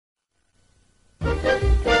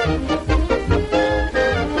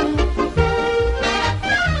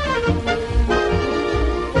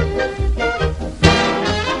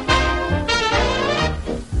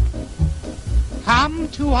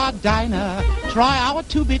diner. Try our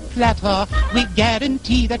 2-bit platter. We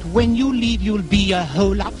guarantee that when you leave, you'll be a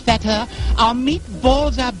whole lot fatter. Our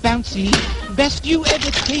meatballs are bouncy, best you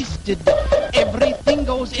ever tasted. Everything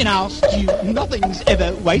goes in our stew. Nothing's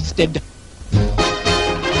ever wasted.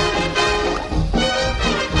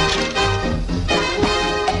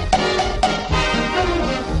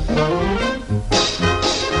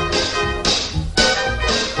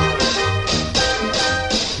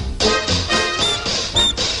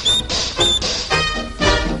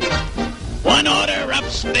 One order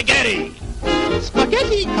of spaghetti.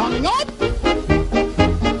 Spaghetti coming up.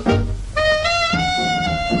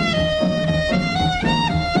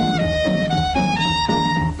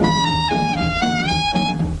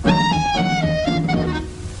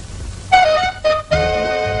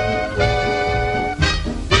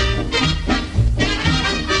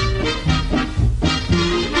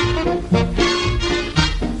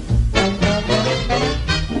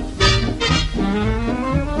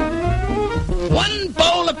 One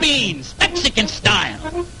bowl of beans, Mexican style.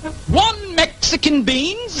 One Mexican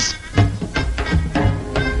beans.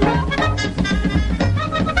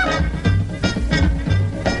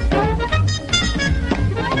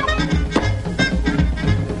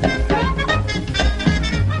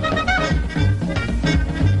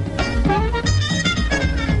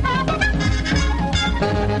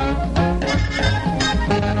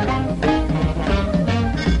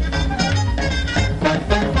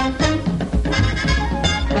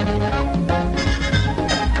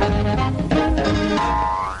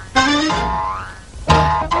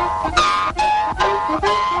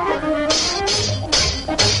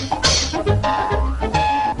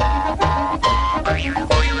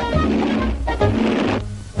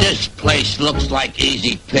 This place looks like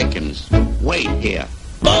easy pickings. Wait here.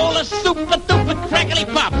 Bowl of super-duper crackly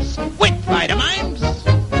pops with vitamins.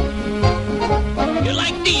 You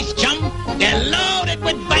like these, chum? They're loaded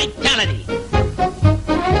with vitality.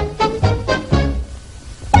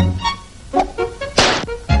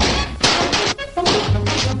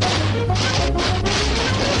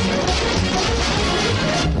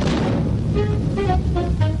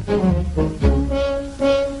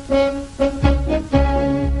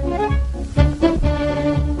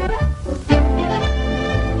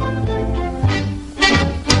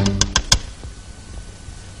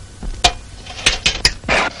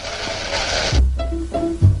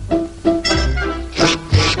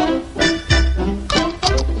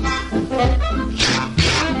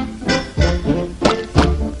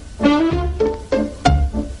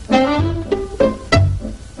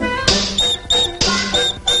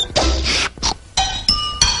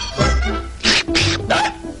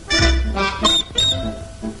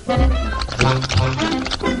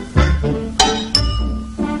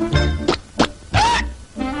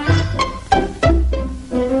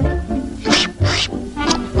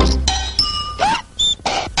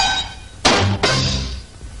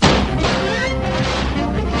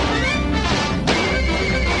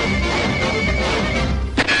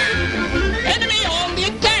 Enemy on the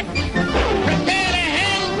attack! Prepare a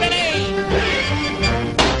hand grenade!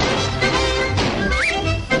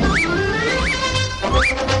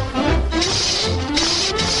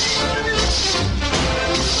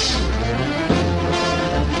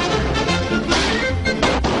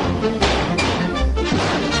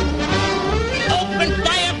 Open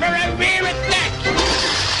fire for a rear attack!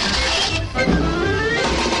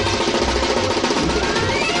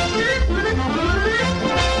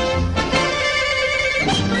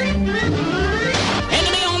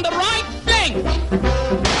 Enemy on the right flank!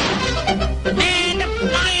 And the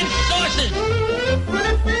flying saucers!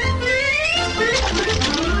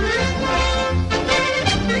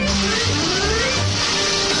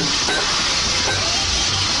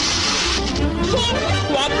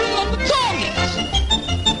 Squadron on the target!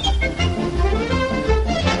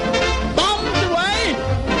 Bombs away!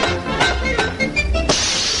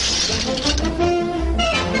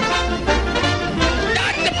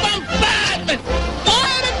 Start the bombardment!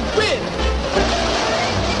 Fire and quit!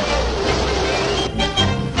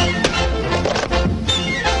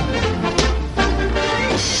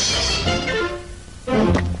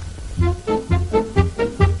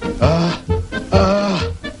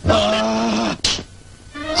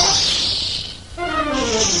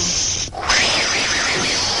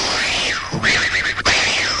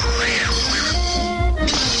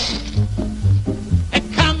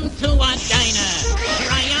 Come to our diner.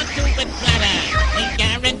 Try our stupid platter. We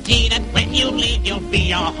guarantee that when you leave, you'll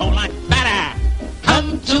be a whole lot better.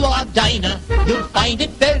 Come to our diner. You'll find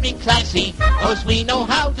it very classy, 'cause we know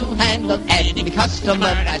how to handle any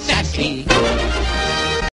customer that's sassy.